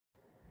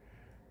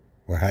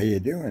Well, how you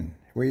doing?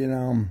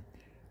 Well,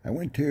 I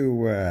went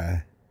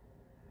to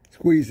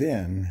Squeeze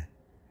In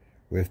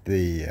with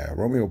the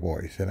Romeo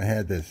Boys, and I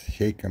had this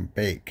shake and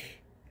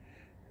bake.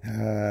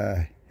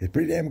 It's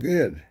pretty damn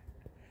good.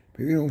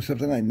 But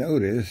something I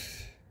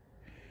noticed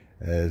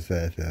is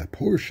that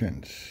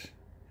portions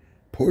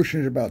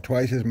are about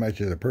twice as much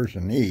as a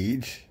person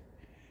needs,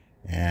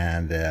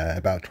 and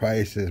about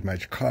twice as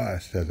much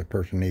cost as a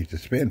person needs to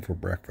spend for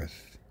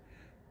breakfast.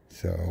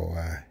 So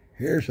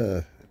here's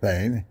a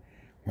thing.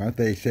 Why don't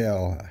they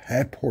sell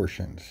half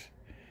portions,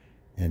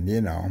 and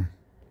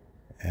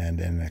and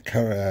then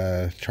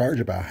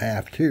charge about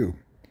half too?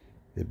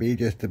 It'd be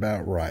just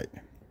about right.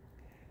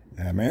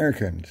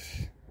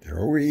 Americans, they're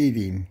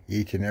overeating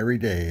each and every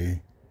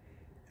day,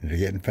 and they're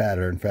getting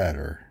fatter and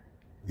fatter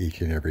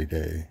each and every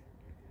day.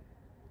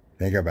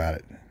 Think about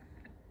it.